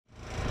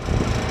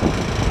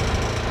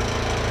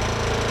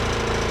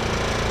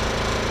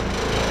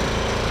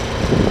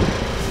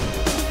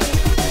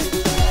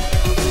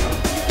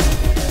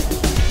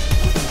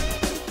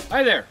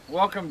Hi there,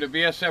 welcome to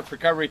BSF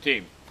Recovery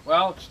Team.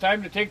 Well, it's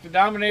time to take the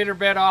Dominator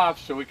bed off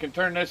so we can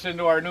turn this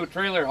into our new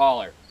trailer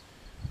hauler.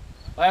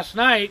 Last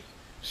night,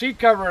 seat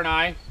cover and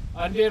I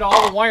undid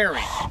all the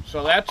wiring,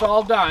 so that's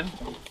all done.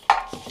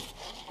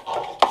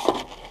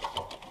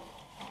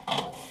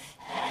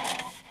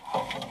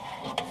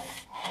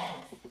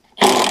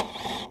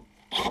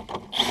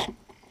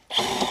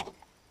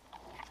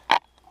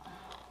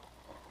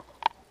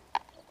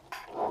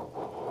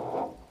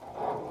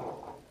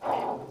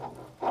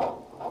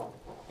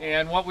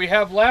 And what we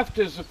have left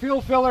is the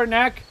fuel filler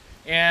neck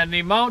and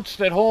the mounts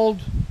that hold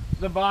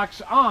the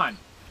box on.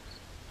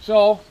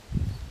 So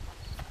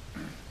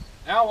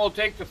now we'll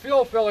take the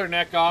fuel filler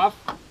neck off.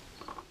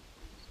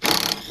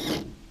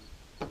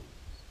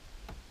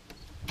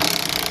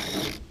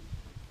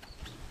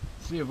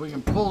 See if we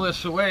can pull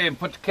this away and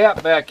put the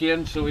cap back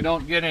in so we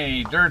don't get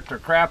any dirt or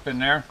crap in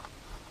there.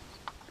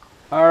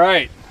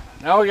 Alright,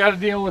 now we got to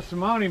deal with some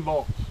mounting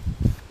bolts.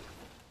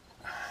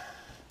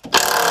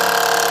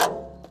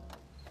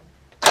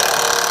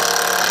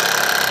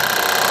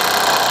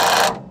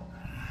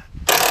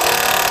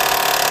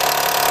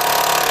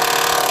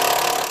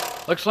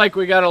 Looks like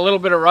we got a little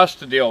bit of rust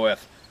to deal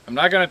with. I'm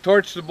not going to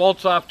torch the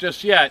bolts off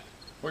just yet.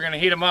 We're going to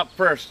heat them up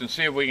first and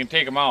see if we can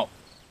take them out.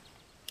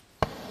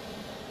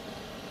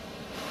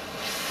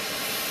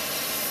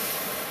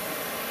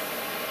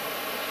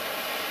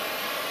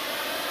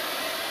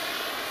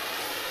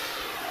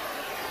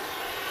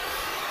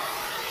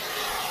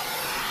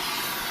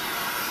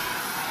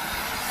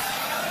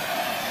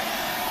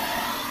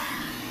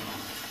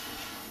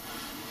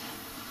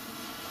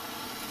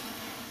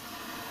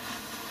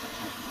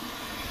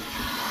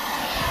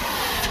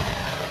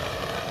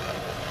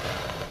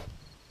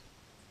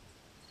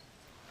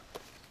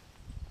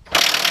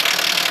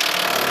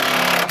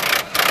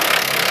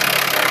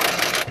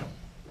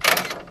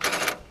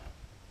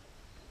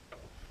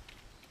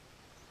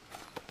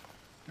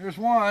 Here's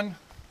one.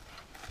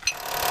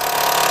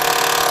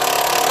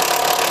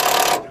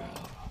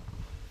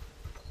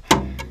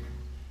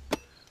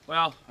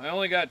 Well, I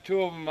only got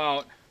 2 of them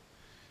out.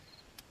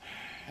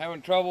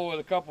 Having trouble with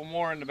a couple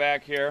more in the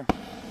back here.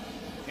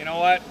 You know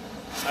what?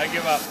 I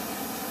give up.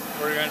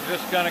 We're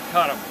just gonna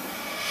cut them.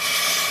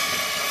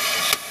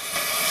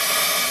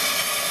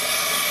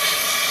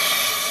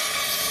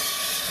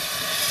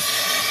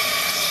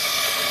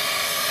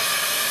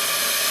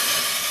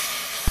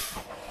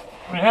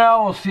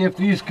 Well, we'll see if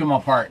these come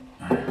apart.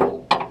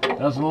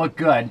 Doesn't look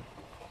good.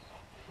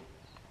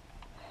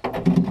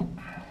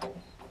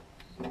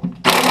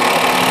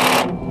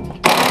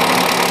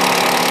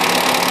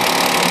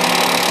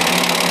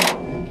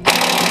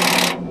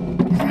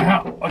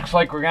 Well, looks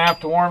like we're gonna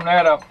have to warm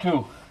that up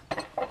too.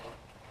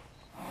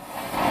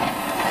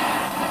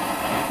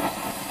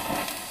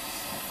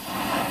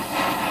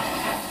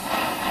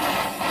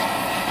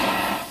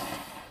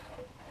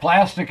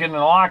 Plastic in the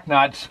lock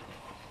nuts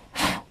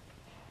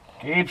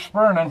keeps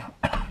burning.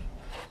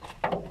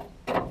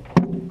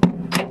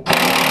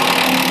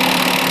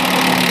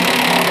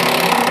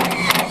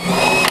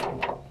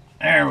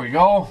 There we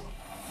go.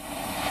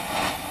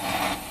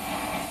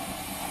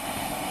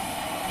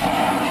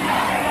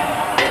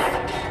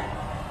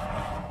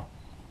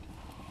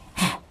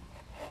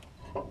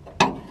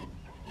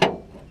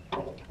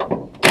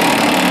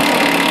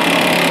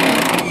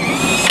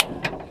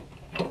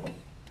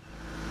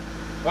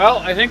 Well,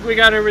 I think we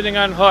got everything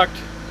unhooked.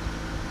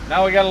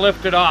 Now we got to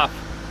lift it off.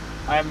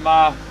 I'm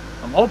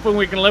hoping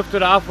we can lift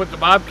it off with the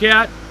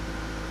Bobcat,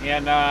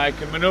 and I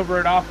can maneuver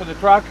it off of the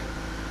truck.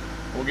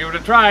 We'll give it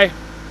a try.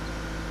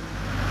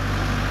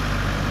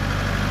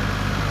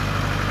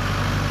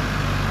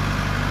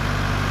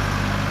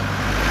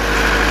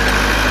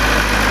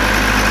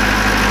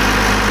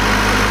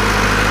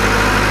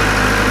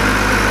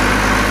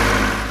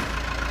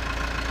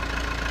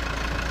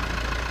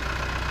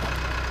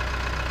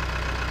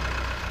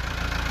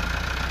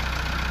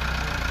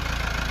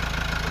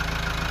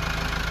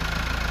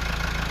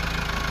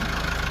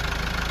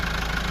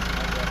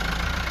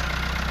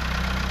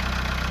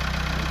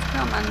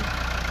 Coming.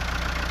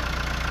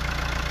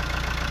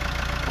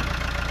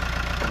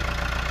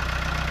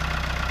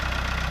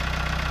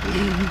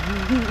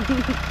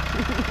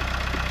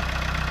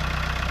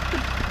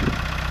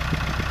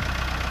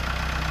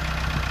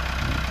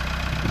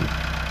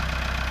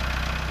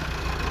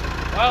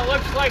 Well, it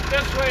looks like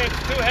this way it's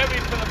too heavy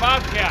for the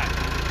Bobcat.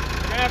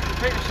 We're gonna have to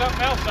figure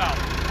something else out.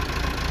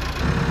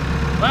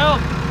 Well,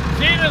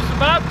 seeing as the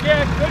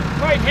Bobcat couldn't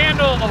quite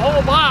handle the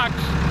whole box,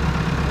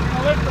 we're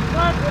gonna lift the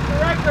front with the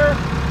wrecker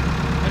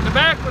and the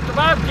back with the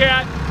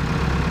Bobcat,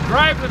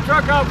 drive the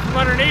truck out from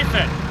underneath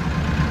it.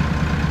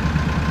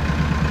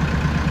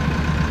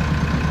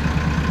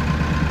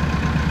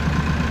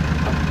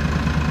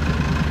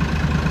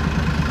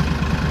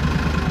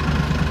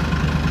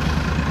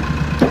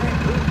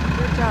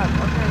 Good job.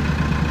 Okay.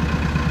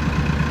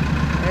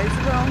 There you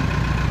go.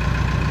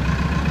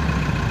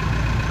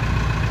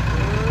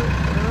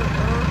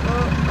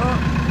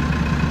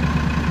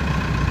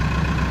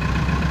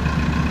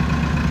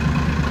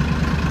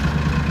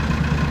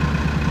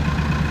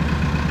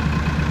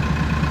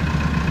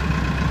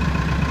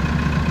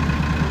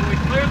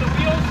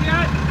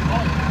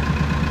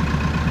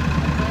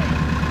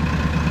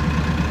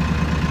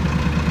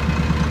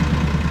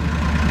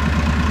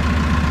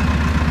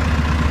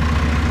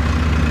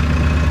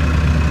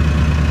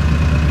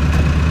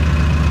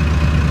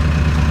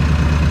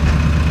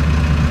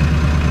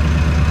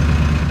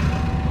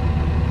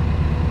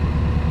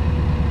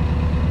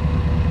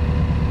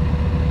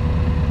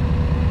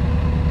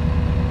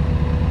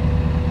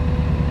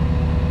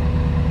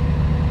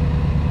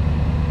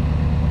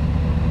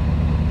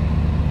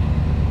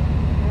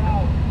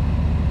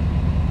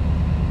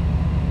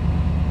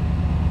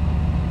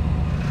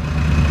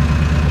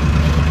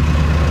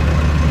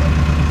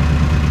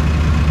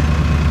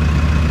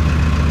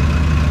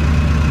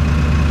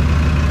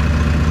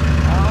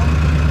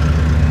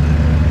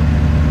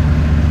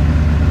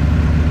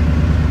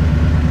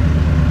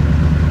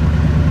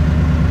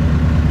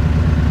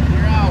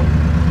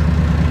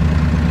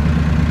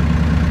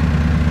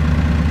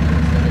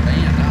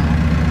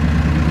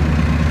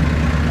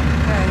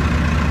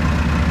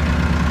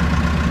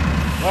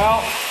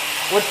 Well,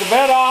 with the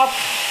bed off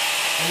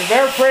and the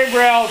bare frame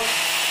rails,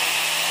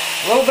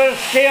 a little bit of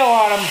scale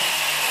on them,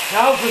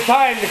 now's the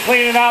time to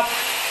clean it up,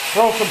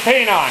 throw some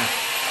paint on.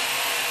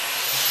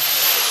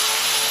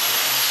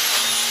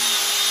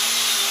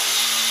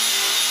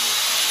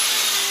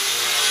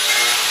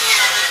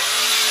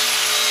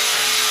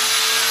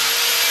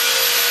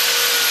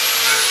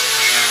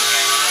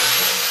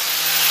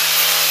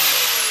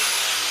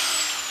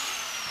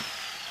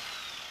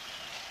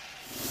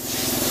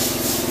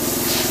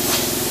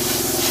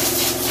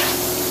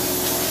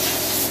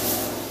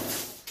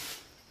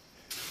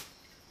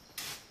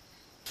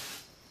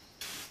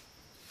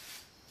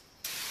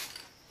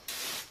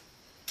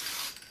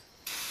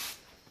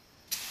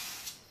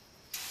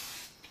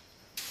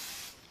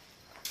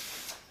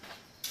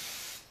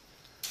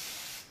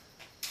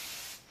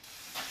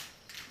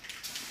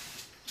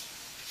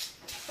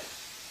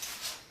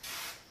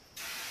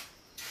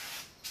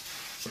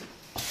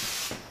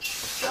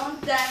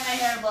 Don't dye my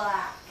hair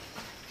black.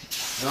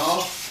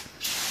 No?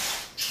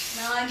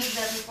 No, I did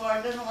that before.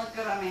 It doesn't look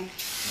good on me.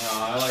 No,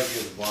 I like it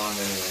as blonde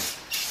anyway.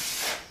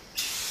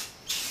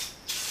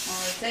 Well,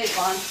 they say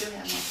blondes do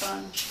have more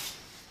fun.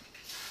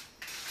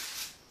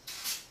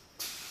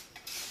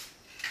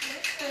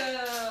 Ew.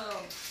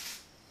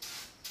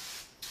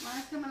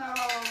 Mine's coming out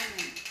all over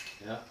me.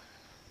 Yeah.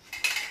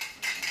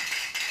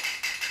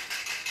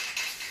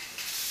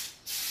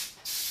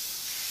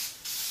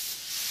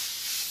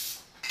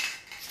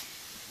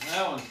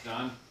 That one's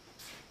done.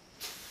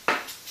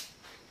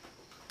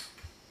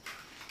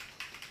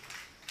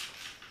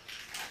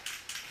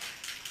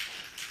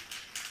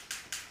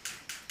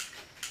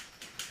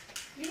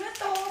 You missed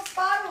the whole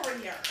spot over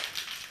here.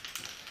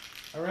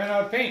 I ran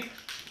out of paint.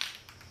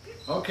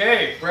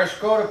 Okay, fresh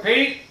coat of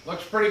paint.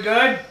 Looks pretty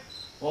good.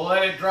 We'll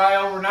let it dry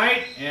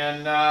overnight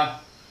and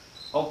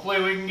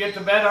hopefully we can get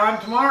the bed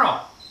on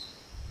tomorrow.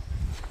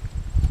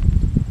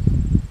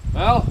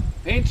 Well,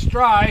 paint's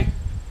dry.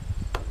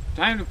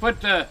 Time to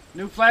put the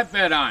new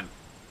flatbed on.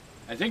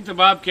 I think the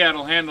Bobcat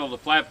will handle the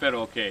flatbed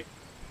okay.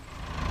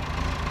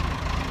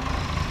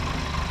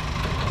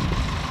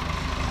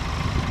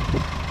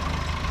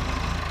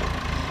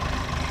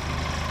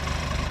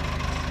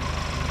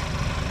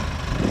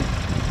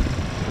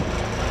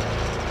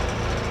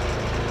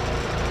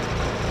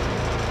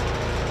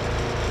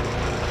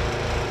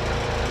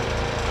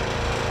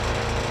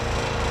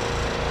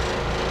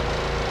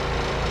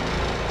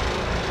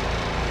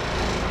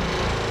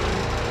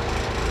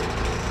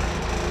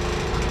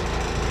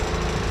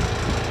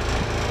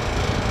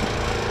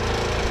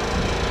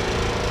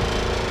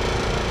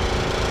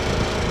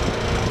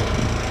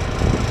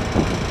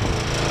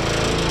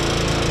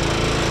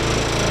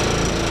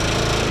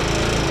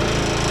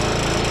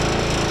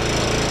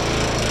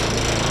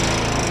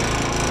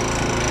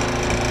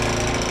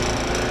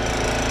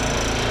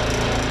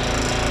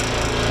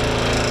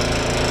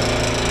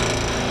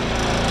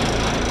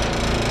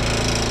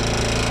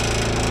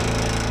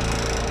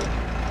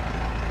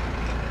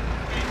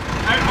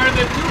 Are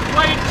the two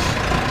plates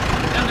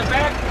in the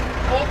back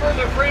over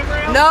the frame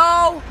rail?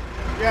 No.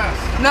 Yes.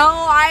 No,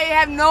 I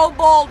have no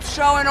bolts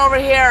showing over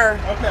here.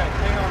 Okay,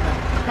 hang on then.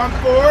 Come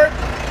forward.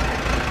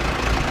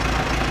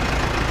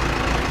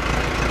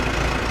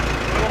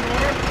 A little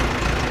more.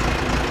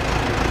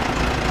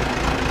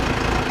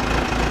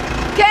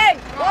 Okay.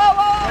 Whoa,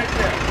 whoa. Right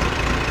there.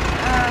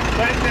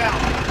 Let it down.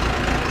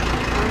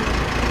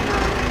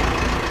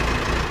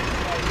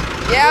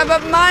 Yeah,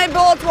 but my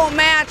bolts won't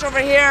match over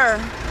here.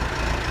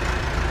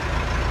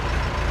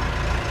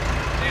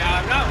 Yeah,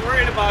 I'm not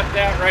worried about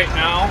that right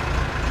now.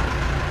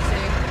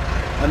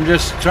 See? I'm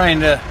just trying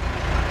to,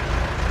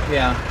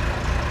 yeah.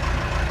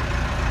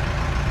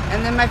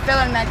 And then my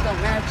filler neck don't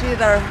match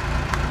either.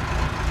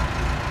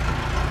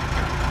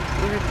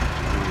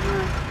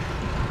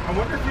 I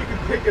wonder if you can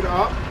pick it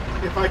up,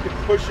 if I could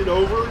push it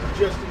over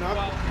just enough.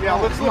 Yeah,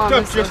 let's come on,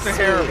 lift up this just is a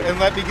hair sweet. and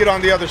let me get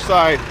on the other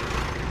side.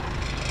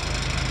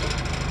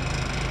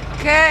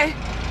 Okay.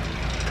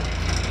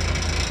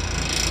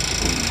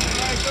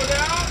 Alright, go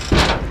down.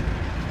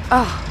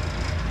 Oh,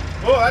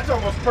 Oh, that's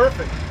almost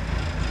perfect.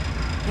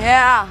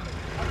 yeah.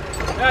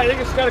 Yeah, I think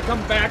it's got to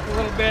come back a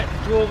little bit.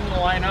 Two of them will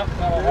line up.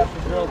 That'll help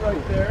us real Right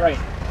quick. there. Right.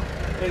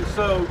 And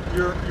so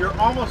you're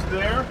almost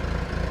there.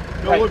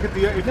 Go Right. look at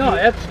the. If No, you,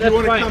 that's you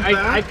want to fine. come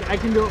back. I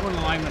can do it when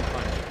the lineman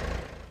punch.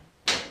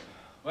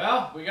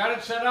 Well, we got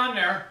it set on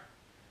there.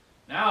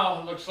 Now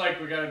it looks like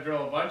we got to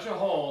drill a bunch of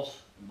holes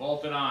and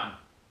bolt it on.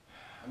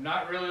 I'm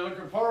not really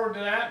looking forward to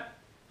that,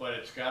 but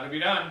it's got to be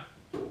done.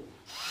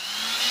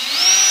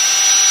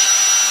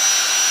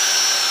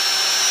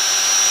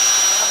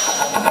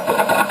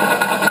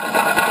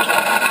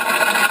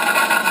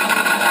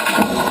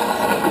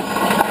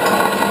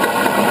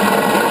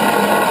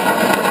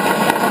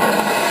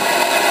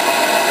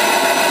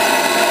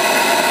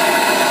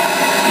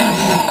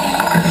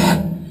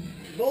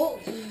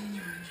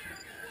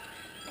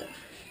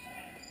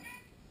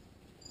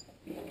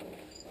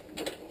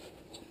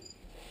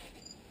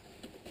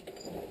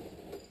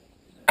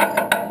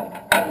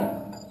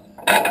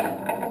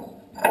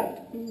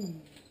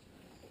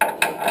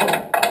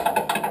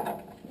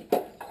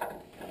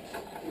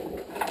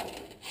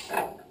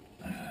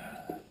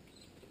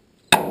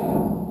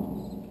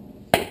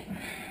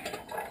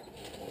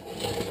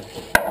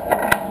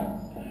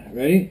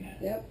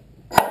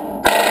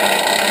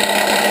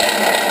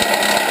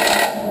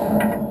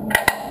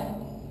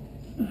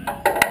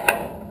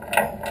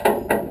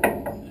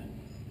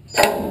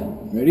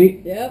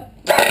 Ready? Yep.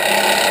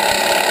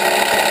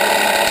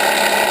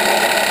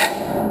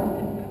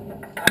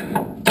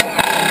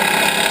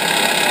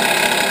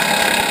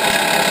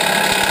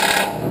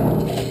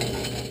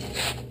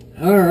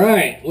 All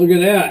right, look at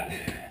that.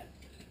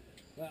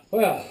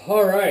 Well,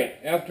 all right,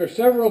 after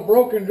several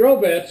broken drill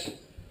bits,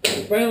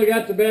 we finally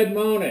got the bed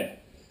mounted.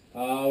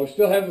 We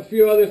still have a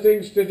few other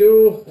things to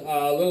do,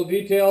 little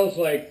details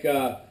like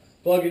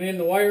plugging in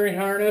the wiring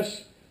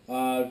harness,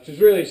 which is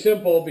really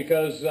simple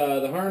because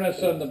the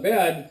harness on the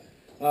bed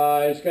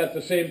has got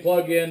the same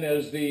plug-in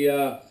as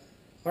the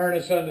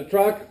harness on the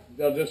truck.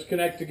 They'll just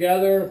connect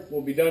together.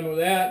 We'll be done with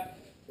that.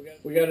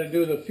 We got to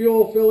do the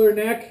fuel filler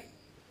neck.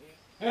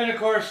 And of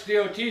course,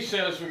 DOT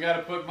says we got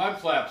to put mud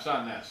flaps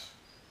on this.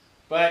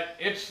 But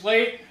it's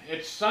late,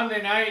 it's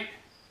Sunday night,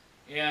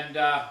 and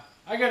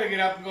I got to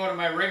get up and go to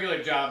my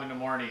regular job in the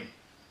morning.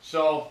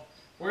 So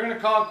we're going to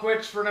call it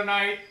quits for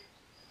tonight.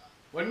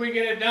 When we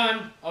get it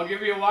done, I'll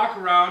give you a walk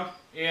around,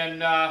 and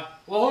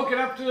we'll hook it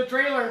up to the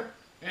trailer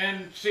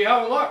and see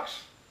how it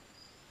looks.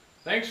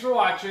 Thanks for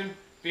watching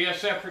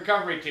BSF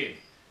Recovery Team.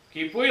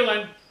 Keep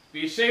wheeling,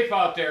 be safe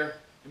out there,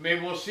 and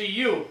maybe we'll see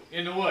you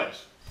in the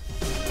woods.